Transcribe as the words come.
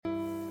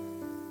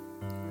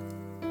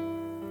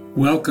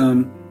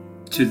Welcome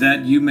to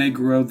That You May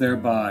Grow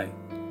Thereby,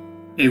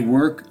 a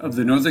work of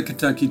the Northern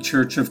Kentucky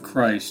Church of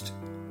Christ.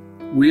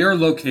 We are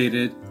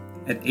located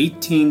at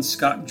 18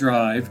 Scott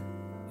Drive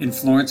in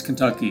Florence,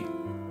 Kentucky.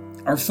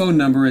 Our phone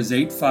number is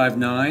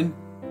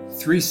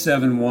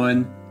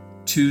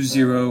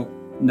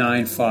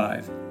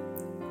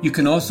 859-371-2095. You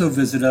can also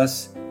visit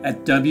us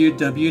at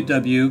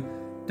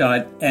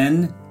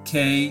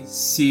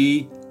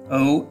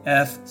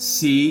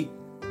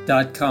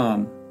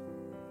www.nkcofc.com.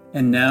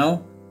 And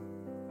now,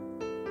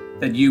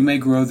 that you may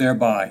grow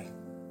thereby.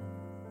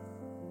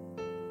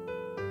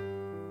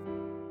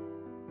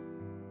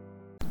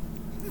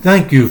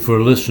 Thank you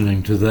for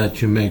listening to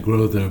That You May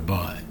Grow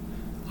Thereby.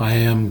 I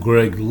am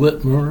Greg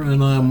Littmer,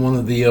 and I am one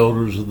of the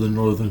elders of the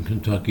Northern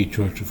Kentucky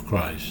Church of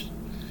Christ.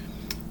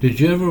 Did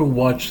you ever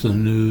watch the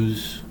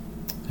news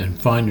and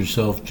find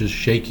yourself just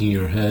shaking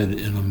your head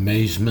in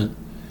amazement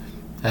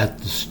at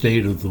the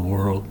state of the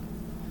world?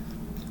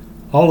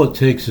 All it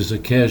takes is a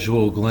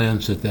casual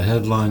glance at the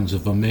headlines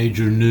of a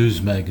major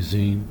news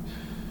magazine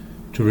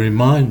to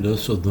remind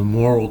us of the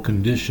moral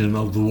condition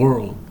of the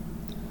world.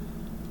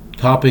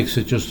 Topics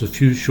that just a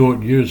few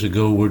short years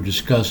ago were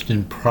discussed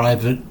in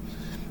private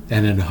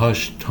and in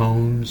hushed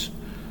tones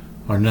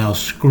are now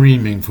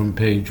screaming from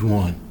page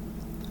one.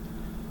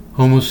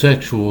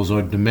 Homosexuals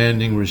are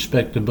demanding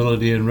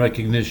respectability and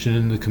recognition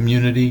in the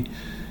community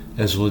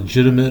as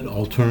legitimate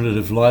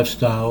alternative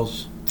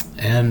lifestyles,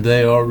 and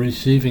they are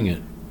receiving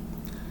it.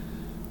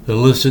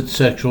 Illicit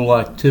sexual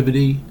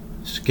activity,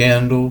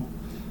 scandal,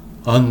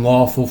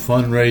 unlawful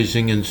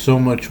fundraising, and so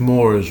much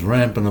more is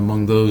rampant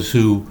among those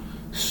who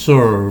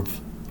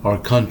serve our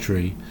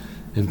country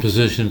in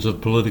positions of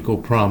political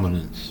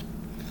prominence.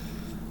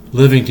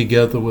 Living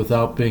together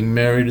without being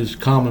married is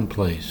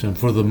commonplace and,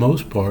 for the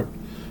most part,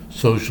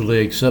 socially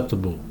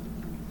acceptable.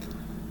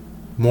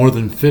 More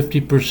than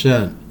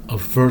 50%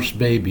 of first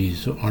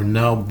babies are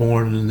now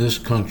born in this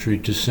country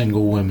to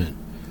single women.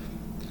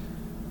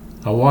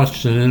 I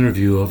watched an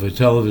interview of a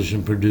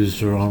television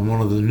producer on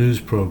one of the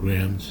news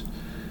programs,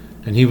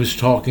 and he was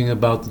talking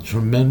about the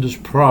tremendous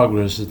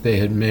progress that they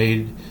had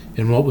made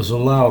in what was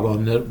allowed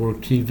on network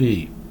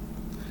TV.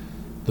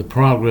 The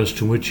progress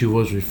to which he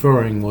was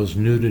referring was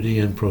nudity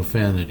and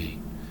profanity.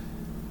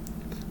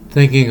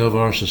 Thinking of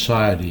our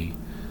society,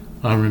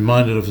 I'm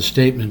reminded of a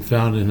statement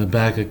found in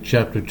Habakkuk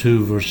chapter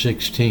 2, verse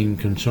 16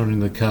 concerning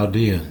the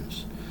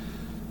Chaldeans.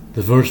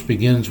 The verse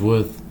begins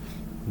with,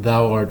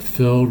 "Thou art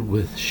filled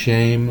with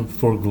shame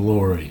for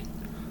glory."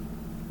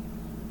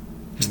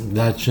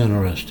 That's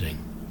interesting.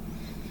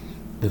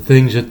 The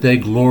things that they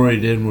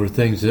gloried in were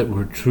things that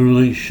were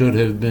truly should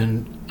have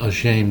been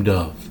ashamed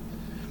of.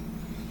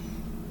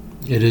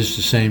 It is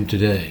the same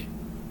today.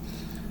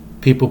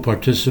 People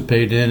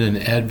participate in and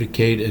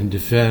advocate and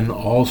defend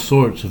all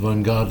sorts of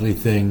ungodly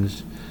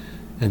things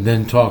and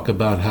then talk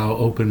about how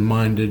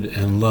open-minded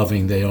and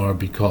loving they are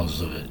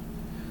because of it.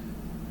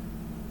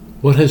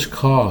 What has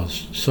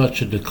caused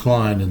such a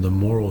decline in the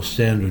moral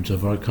standards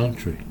of our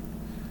country?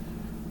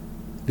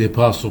 The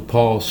Apostle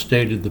Paul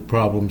stated the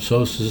problem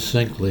so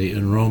succinctly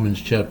in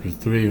Romans chapter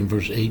 3 and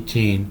verse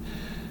 18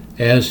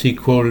 as he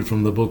quoted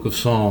from the book of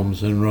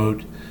Psalms and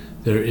wrote,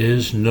 "There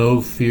is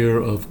no fear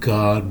of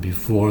God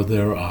before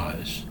their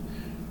eyes."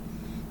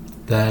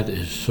 That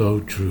is so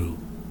true.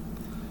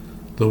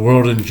 The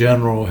world in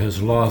general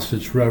has lost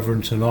its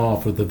reverence and awe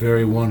for the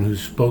very one who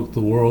spoke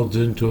the worlds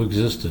into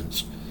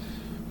existence,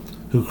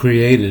 who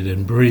created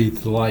and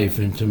breathed life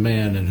into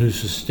man, and who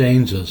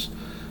sustains us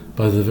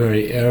by the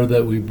very air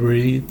that we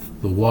breathe,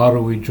 the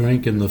water we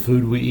drink, and the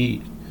food we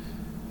eat.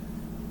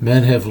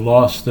 Men have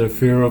lost their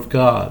fear of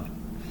God,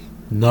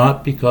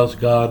 not because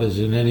God is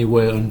in any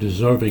way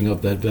undeserving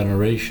of that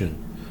veneration,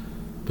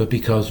 but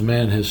because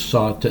man has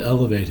sought to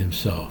elevate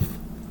himself.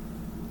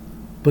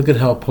 Look at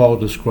how Paul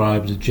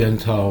describes the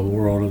Gentile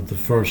world of the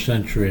first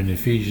century in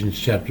Ephesians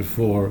chapter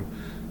 4,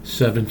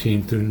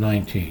 17 through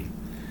 19.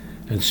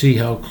 And see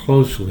how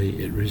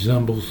closely it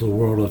resembles the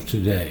world of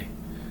today.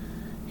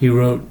 He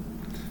wrote,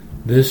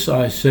 "This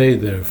I say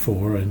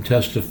therefore, and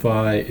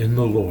testify in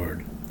the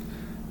Lord,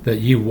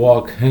 that ye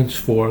walk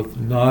henceforth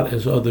not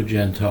as other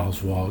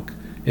Gentiles walk,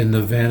 in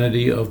the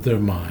vanity of their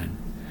mind,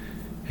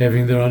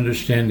 having their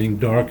understanding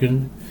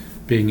darkened,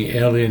 being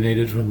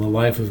alienated from the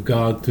life of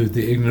God through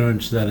the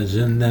ignorance that is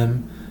in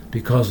them,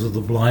 because of the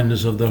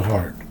blindness of their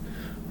heart,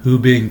 who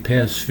being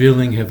past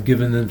feeling have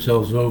given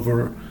themselves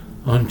over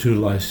unto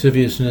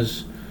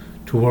lasciviousness,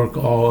 to work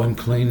all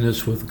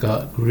uncleanness with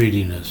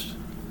greediness."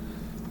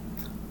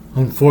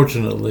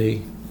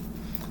 Unfortunately,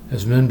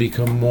 as men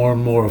become more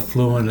and more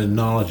affluent and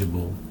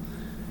knowledgeable,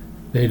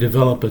 they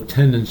develop a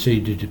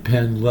tendency to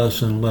depend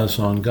less and less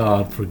on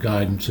God for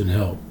guidance and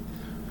help.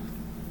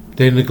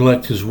 They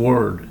neglect His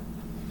Word,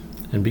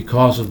 and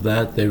because of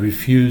that, they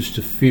refuse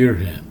to fear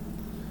Him.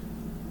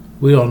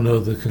 We all know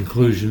the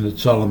conclusion that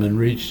Solomon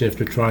reached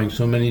after trying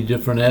so many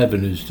different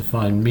avenues to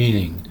find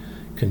meaning,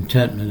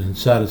 contentment, and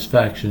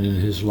satisfaction in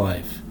his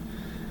life.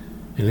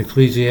 In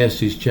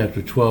Ecclesiastes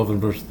chapter 12 and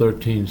verse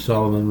 13,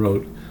 Solomon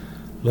wrote,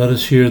 "Let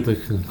us hear the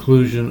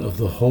conclusion of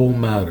the whole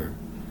matter.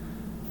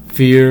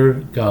 Fear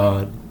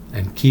God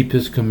and keep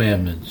his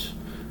commandments,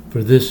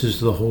 for this is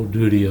the whole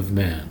duty of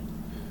man.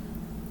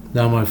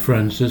 Now, my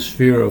friends, this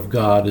fear of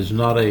God is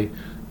not a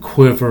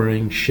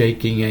quivering,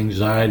 shaking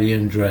anxiety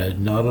and dread,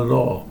 not at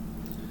all.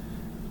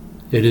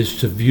 It is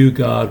to view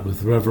God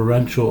with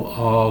reverential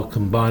awe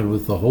combined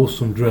with the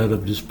wholesome dread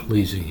of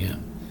displeasing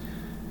him.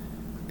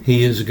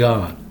 He is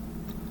God.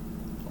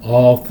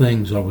 All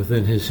things are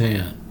within his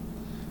hand.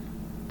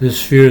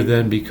 This fear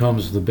then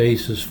becomes the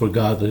basis for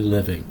godly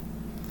living.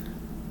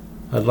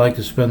 I'd like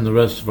to spend the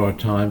rest of our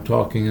time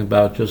talking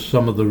about just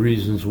some of the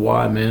reasons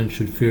why man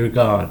should fear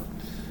God,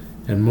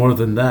 and more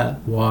than that,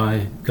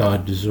 why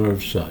God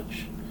deserves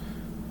such.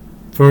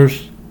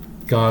 First,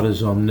 God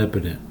is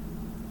omnipotent.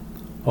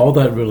 All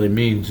that really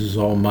means is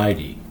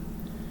almighty.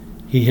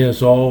 He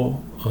has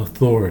all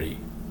authority,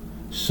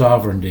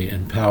 sovereignty,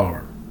 and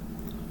power.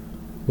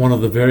 One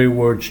of the very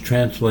words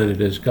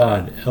translated as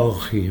God,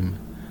 Elohim,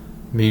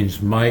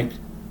 means might,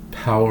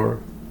 power,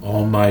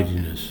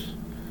 almightiness.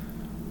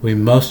 We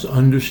must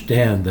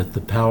understand that the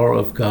power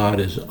of God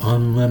is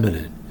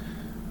unlimited.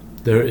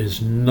 There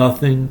is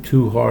nothing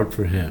too hard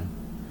for him.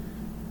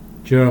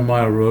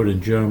 Jeremiah wrote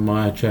in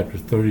Jeremiah chapter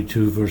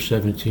 32, verse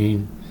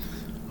 17,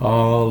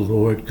 Ah,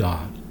 Lord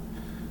God,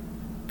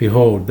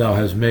 behold, thou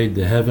hast made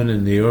the heaven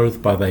and the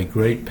earth by thy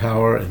great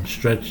power and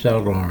stretched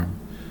out arm,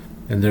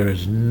 and there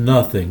is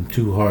nothing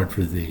too hard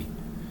for thee.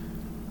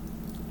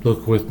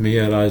 Look with me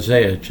at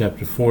Isaiah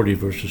chapter 40,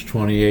 verses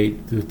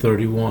 28 through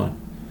 31.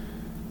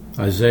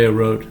 Isaiah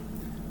wrote,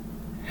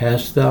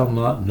 Hast thou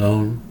not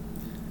known?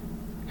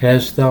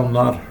 Hast thou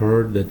not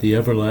heard that the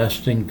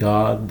everlasting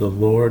God, the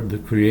Lord, the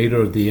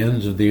Creator of the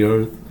ends of the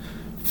earth,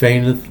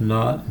 fainteth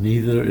not,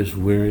 neither is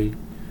weary?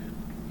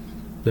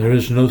 There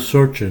is no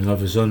searching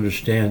of his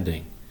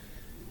understanding.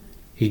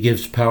 He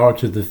gives power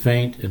to the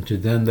faint, and to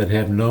them that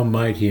have no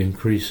might he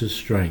increases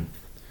strength.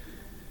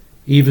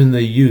 Even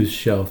the youth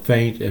shall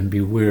faint and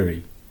be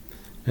weary,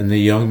 and the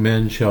young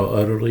men shall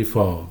utterly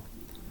fall.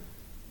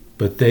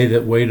 But they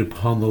that wait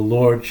upon the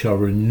Lord shall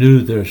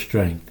renew their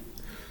strength.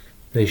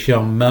 They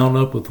shall mount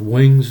up with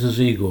wings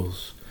as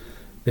eagles.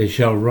 They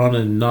shall run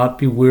and not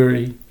be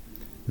weary,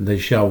 and they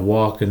shall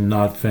walk and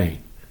not faint.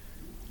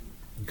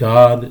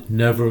 God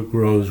never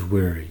grows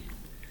weary.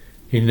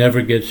 He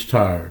never gets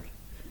tired.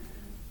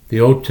 The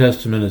Old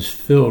Testament is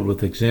filled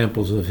with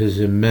examples of his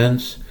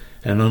immense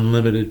and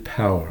unlimited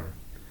power.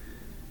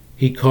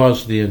 He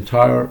caused the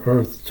entire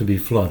earth to be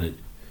flooded,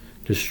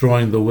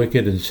 destroying the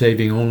wicked and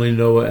saving only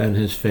Noah and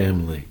his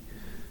family.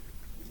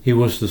 He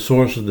was the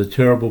source of the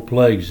terrible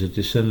plagues that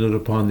descended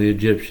upon the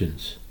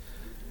Egyptians.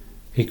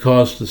 He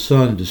caused the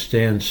sun to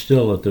stand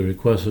still at the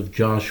request of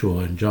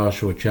Joshua in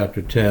Joshua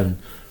chapter 10,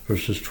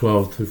 verses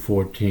 12 through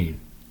 14.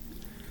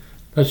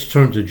 Let's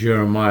turn to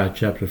Jeremiah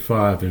chapter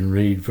 5 and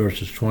read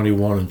verses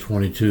 21 and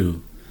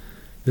 22.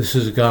 This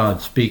is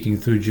God speaking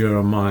through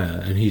Jeremiah,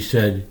 and he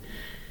said,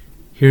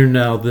 Hear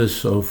now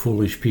this, O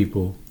foolish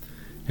people,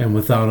 and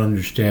without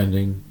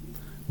understanding,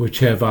 which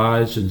have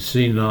eyes and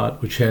see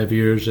not, which have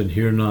ears and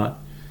hear not.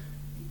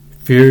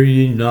 Fear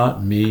ye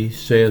not me,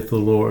 saith the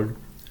Lord.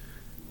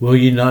 Will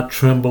ye not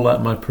tremble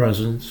at my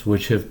presence,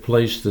 which have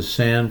placed the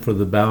sand for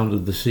the bound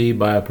of the sea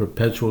by a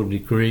perpetual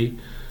decree,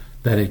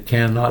 that it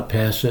cannot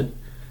pass it?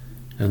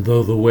 And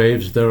though the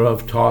waves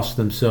thereof toss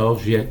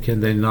themselves, yet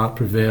can they not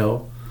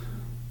prevail.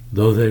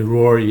 Though they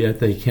roar, yet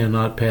they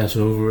cannot pass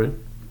over it.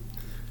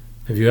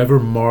 Have you ever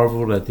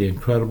marveled at the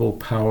incredible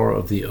power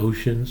of the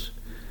oceans?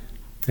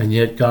 And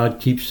yet God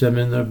keeps them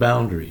in their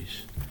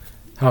boundaries.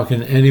 How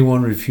can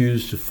anyone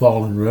refuse to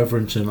fall in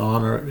reverence and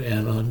honor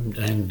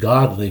and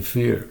godly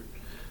fear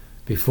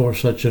before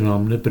such an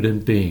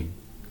omnipotent being?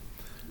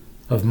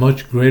 Of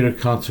much greater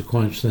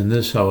consequence than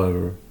this,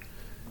 however,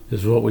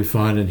 is what we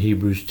find in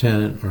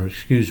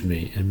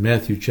in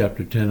Matthew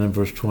chapter 10 and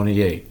verse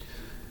 28.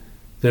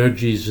 There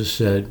Jesus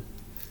said,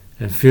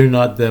 And fear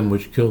not them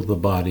which kill the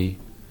body,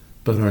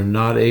 but are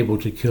not able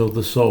to kill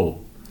the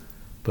soul,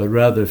 but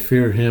rather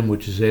fear him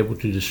which is able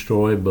to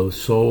destroy both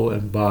soul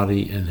and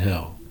body in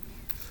hell.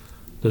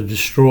 The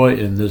destroy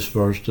in this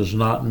verse does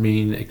not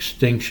mean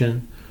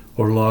extinction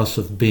or loss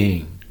of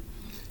being.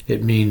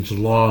 It means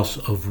loss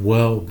of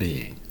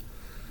well-being.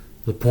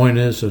 The point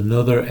is,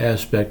 another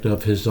aspect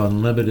of his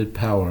unlimited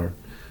power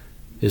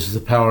is the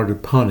power to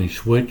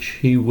punish, which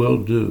he will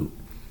do.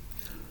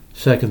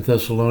 2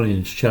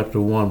 Thessalonians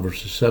chapter 1,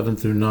 verses 7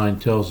 through 9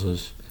 tells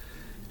us,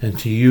 And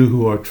to you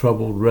who are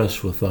troubled,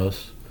 rest with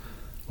us,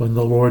 when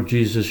the Lord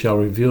Jesus shall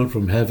reveal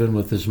from heaven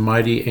with his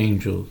mighty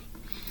angels,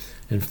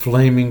 and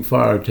flaming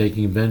fire,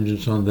 taking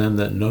vengeance on them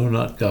that know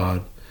not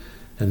God,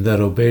 and that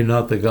obey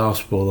not the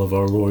gospel of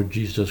our Lord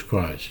Jesus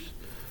Christ,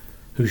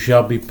 who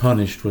shall be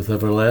punished with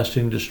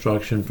everlasting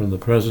destruction from the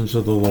presence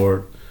of the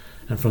Lord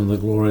and from the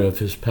glory of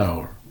his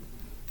power.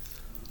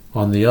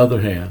 On the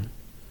other hand,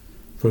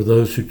 for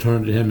those who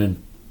turn to him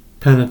in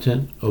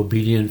penitent,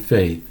 obedient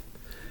faith,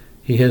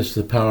 he has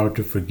the power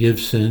to forgive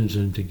sins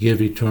and to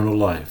give eternal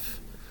life.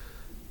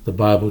 The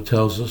Bible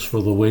tells us,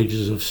 For the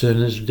wages of sin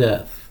is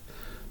death,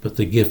 but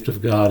the gift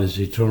of God is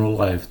eternal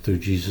life through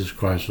Jesus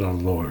Christ our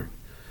Lord.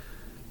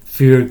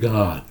 Fear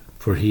God,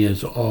 for he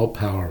is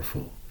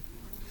all-powerful.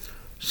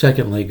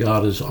 Secondly,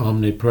 God is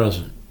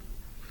omnipresent.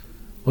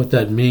 What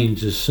that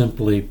means is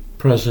simply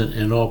present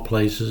in all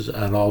places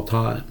at all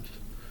times.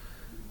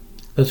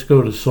 Let's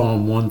go to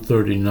Psalm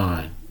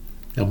 139,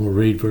 and we'll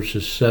read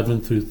verses 7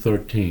 through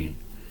 13.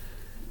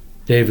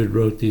 David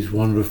wrote these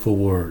wonderful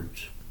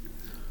words.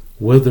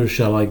 Whither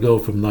shall I go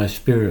from thy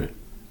spirit?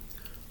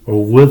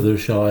 Or whither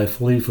shall I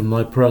flee from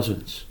thy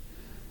presence?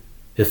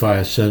 If I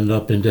ascend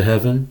up into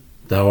heaven,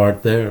 thou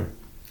art there.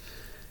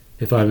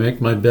 If I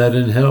make my bed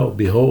in hell,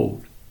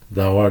 behold,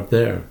 thou art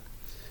there.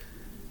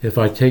 If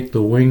I take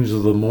the wings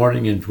of the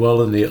morning and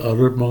dwell in the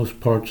uttermost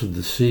parts of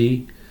the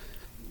sea,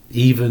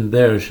 even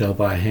there shall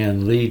thy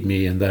hand lead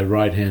me, and thy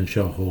right hand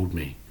shall hold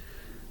me.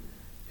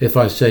 If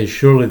I say,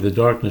 surely the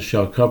darkness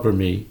shall cover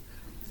me,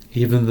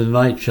 even the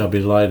night shall be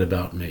light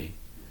about me.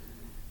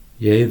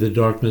 Yea, the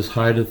darkness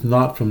hideth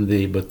not from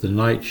thee, but the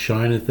night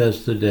shineth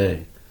as the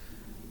day.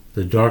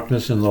 The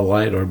darkness and the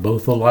light are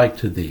both alike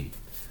to thee.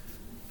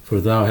 For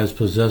thou hast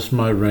possessed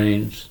my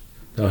reins,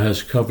 thou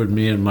hast covered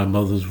me in my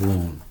mother's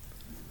womb.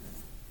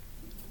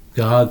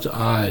 God's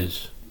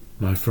eyes,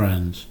 my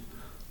friends,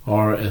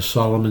 are, as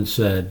Solomon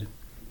said,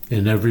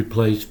 in every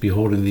place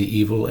beholding the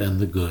evil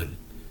and the good.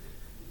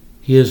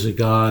 He is a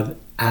God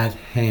at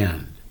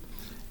hand,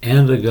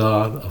 and a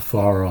God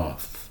afar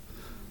off.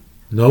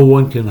 No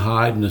one can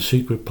hide in a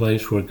secret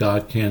place where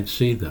God can't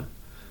see them,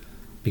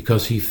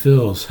 because he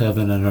fills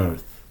heaven and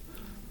earth.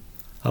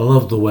 I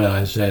love the way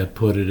Isaiah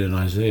put it in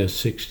Isaiah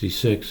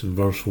 66 and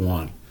verse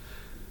 1.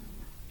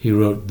 He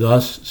wrote,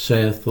 Thus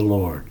saith the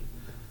Lord,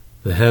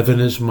 the heaven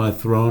is my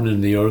throne,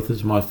 and the earth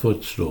is my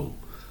footstool.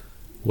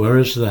 Where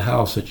is the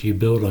house that ye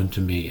built unto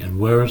me, and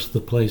where is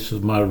the place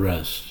of my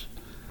rest?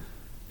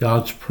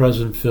 God's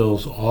presence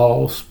fills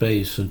all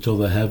space until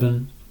the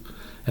heaven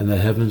and the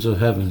heavens of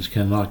heavens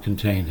cannot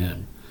contain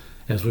him,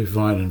 as we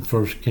find in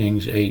 1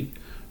 Kings 8,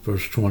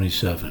 verse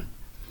 27.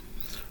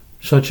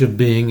 Such a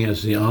being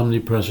as the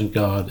omnipresent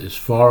God is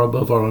far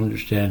above our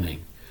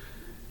understanding,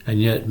 and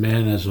yet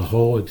man as a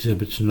whole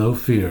exhibits no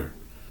fear,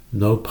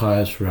 no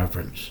pious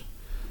reverence.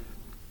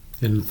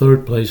 In the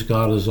third place,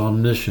 God is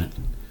omniscient,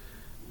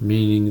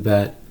 meaning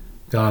that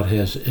God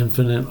has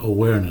infinite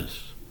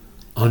awareness,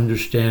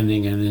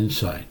 understanding, and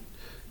insight.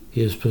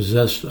 He is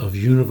possessed of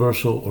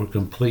universal or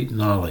complete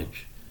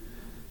knowledge.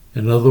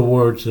 In other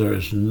words, there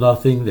is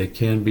nothing that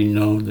can be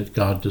known that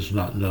God does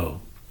not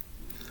know.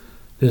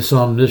 This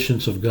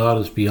omniscience of God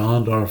is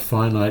beyond our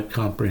finite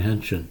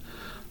comprehension.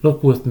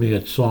 Look with me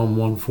at Psalm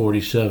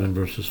 147,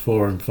 verses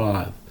 4 and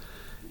 5.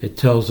 It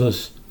tells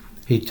us,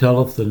 He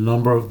telleth the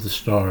number of the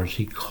stars,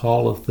 he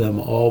calleth them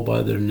all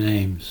by their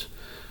names.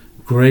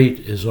 Great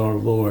is our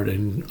Lord,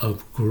 and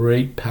of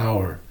great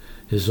power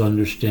his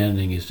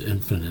understanding is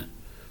infinite.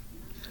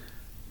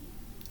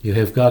 You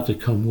have got to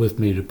come with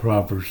me to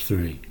Proverbs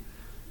 3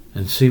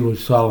 and see what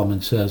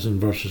Solomon says in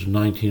verses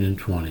 19 and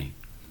 20.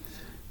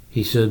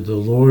 He said, The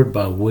Lord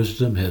by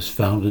wisdom has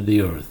founded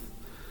the earth.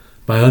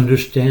 By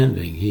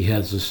understanding he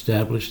has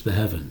established the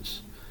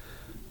heavens.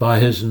 By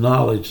his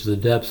knowledge the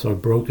depths are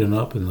broken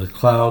up, and the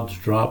clouds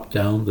drop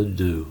down the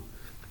dew.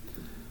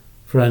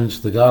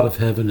 Friends, the God of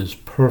heaven is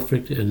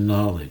perfect in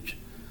knowledge,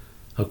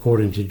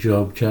 according to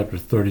Job chapter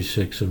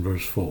 36 and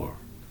verse 4.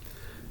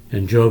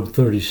 In Job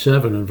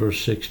 37 and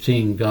verse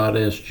 16, God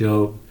asked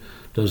Job,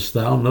 Dost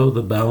thou know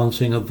the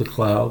balancing of the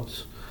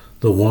clouds,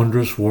 the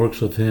wondrous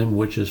works of him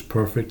which is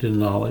perfect in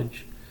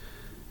knowledge?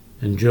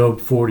 In Job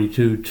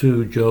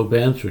 42:2, Job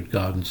answered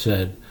God and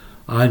said,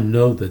 I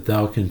know that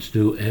thou canst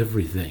do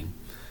everything,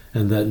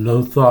 and that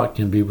no thought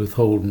can be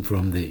withholden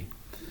from thee.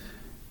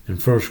 In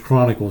 1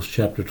 Chronicles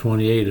chapter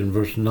 28 and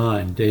verse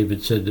 9,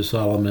 David said to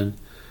Solomon,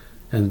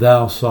 And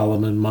thou,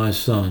 Solomon, my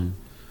son,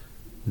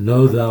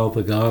 know thou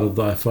the God of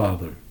thy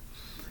father,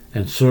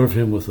 and serve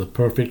him with a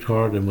perfect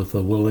heart and with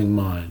a willing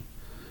mind.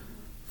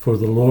 For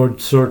the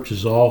Lord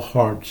searches all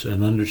hearts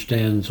and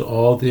understands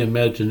all the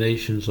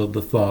imaginations of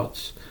the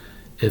thoughts.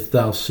 If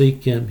thou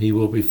seek him, he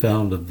will be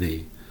found of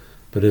thee.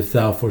 But if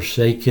thou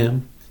forsake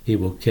him, he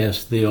will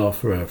cast thee off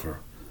forever.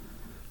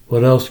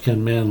 What else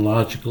can man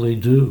logically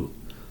do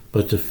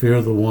but to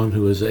fear the one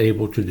who is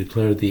able to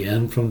declare the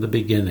end from the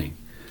beginning,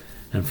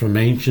 and from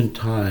ancient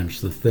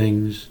times the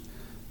things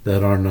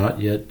that are not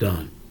yet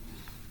done,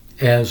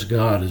 as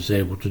God is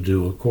able to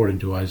do, according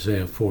to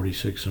Isaiah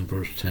 46 and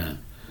verse 10.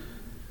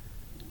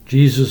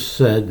 Jesus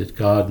said that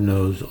God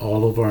knows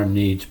all of our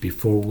needs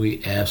before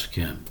we ask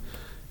him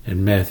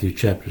in Matthew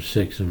chapter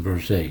 6 and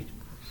verse 8.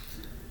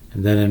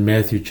 And then in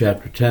Matthew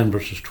chapter 10,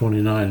 verses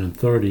 29 and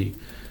 30,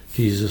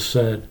 Jesus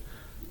said,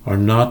 Are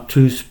not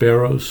 2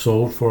 sparrows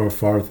sold for a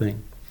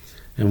farthing?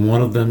 And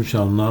one of them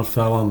shall not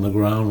fall on the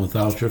ground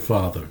without your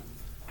Father.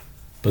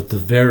 But the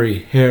very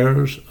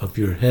hairs of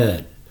your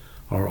head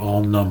are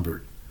all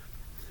numbered.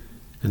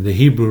 And the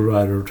Hebrew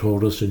writer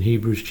told us in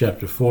Hebrews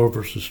chapter 4,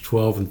 verses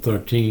 12 and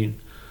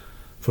 13,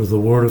 For the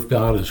word of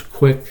God is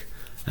quick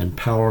and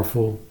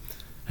powerful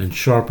and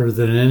sharper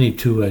than any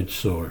two-edged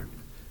sword,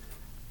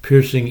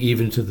 piercing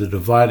even to the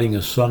dividing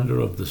asunder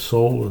of the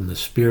soul and the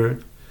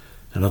spirit,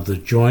 and of the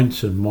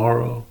joints and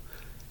marrow,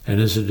 and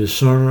is a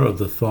discerner of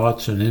the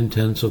thoughts and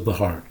intents of the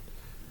heart.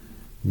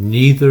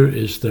 Neither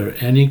is there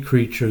any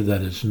creature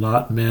that is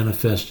not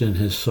manifest in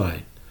his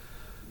sight,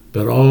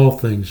 but all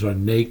things are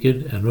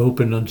naked and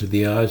open unto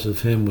the eyes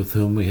of him with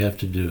whom we have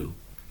to do.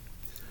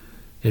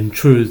 In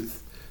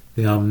truth,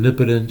 the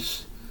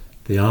omnipotence,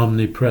 the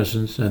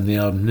omnipresence, and the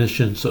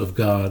omniscience of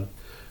God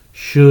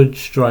should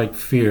strike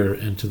fear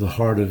into the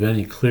heart of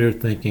any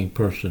clear-thinking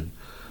person.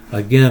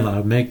 Again,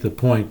 I make the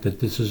point that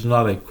this is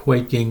not a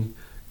quaking,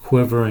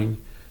 quivering,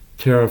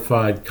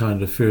 terrified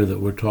kind of fear that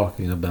we're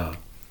talking about.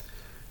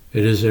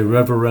 It is a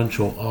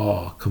reverential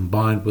awe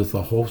combined with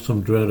a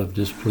wholesome dread of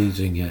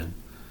displeasing him.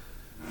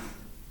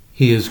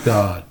 He is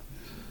God.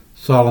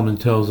 Solomon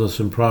tells us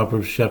in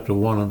Proverbs chapter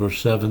 1 and verse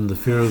 7, "The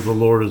fear of the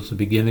Lord is the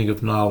beginning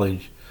of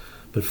knowledge,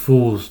 but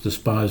fools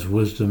despise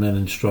wisdom and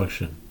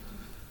instruction."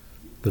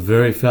 The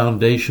very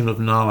foundation of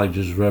knowledge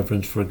is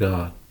reverence for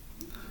God.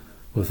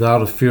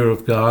 Without a fear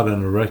of God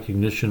and a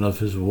recognition of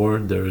his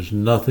word, there is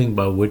nothing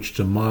by which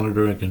to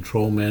monitor and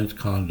control man's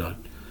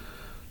conduct,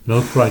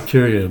 no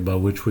criteria by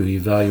which we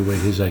evaluate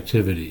his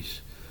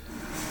activities.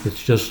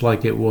 It's just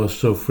like it was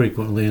so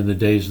frequently in the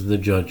days of the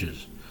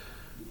judges.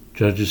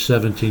 Judges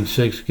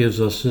 17:6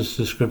 gives us this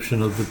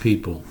description of the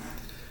people.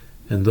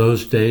 "In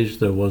those days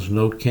there was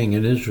no king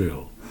in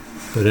Israel,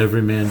 but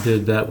every man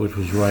did that which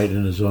was right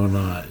in his own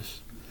eyes."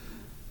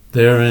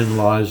 Therein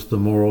lies the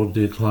moral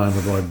decline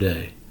of our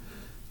day.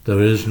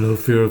 There is no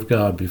fear of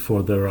God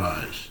before their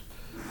eyes.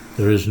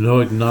 There is no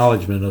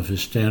acknowledgement of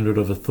his standard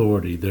of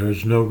authority. There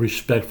is no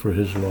respect for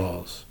his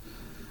laws.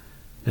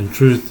 In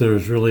truth, there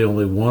is really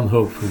only one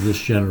hope for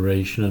this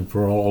generation and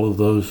for all of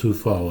those who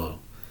follow.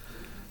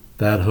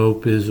 That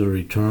hope is a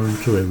return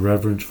to a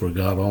reverence for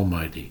God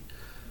Almighty.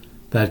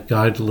 That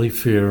godly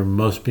fear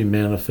must be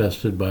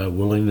manifested by a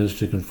willingness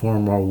to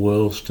conform our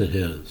wills to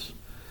his.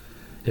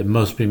 It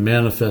must be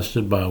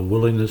manifested by a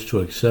willingness to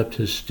accept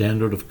his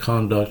standard of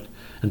conduct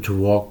and to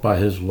walk by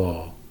his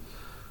law.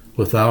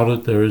 Without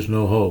it, there is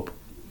no hope.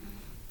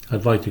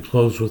 I'd like to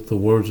close with the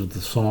words of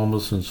the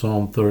psalmist in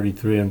Psalm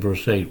 33 and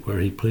verse 8, where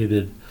he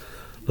pleaded,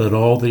 "Let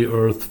all the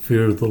earth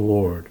fear the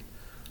Lord.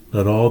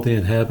 Let all the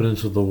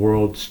inhabitants of the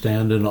world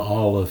stand in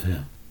awe of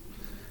him."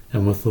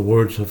 And with the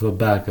words of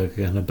Habakkuk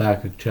in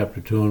Habakkuk chapter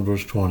 2 and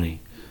verse 20,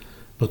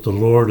 "But the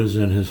Lord is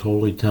in his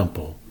holy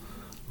temple.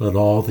 Let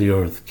all the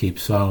earth keep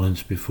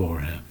silence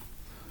before him."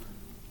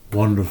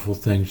 Wonderful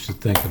things to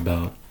think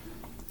about.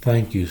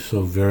 Thank you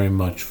so very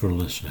much for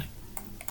listening.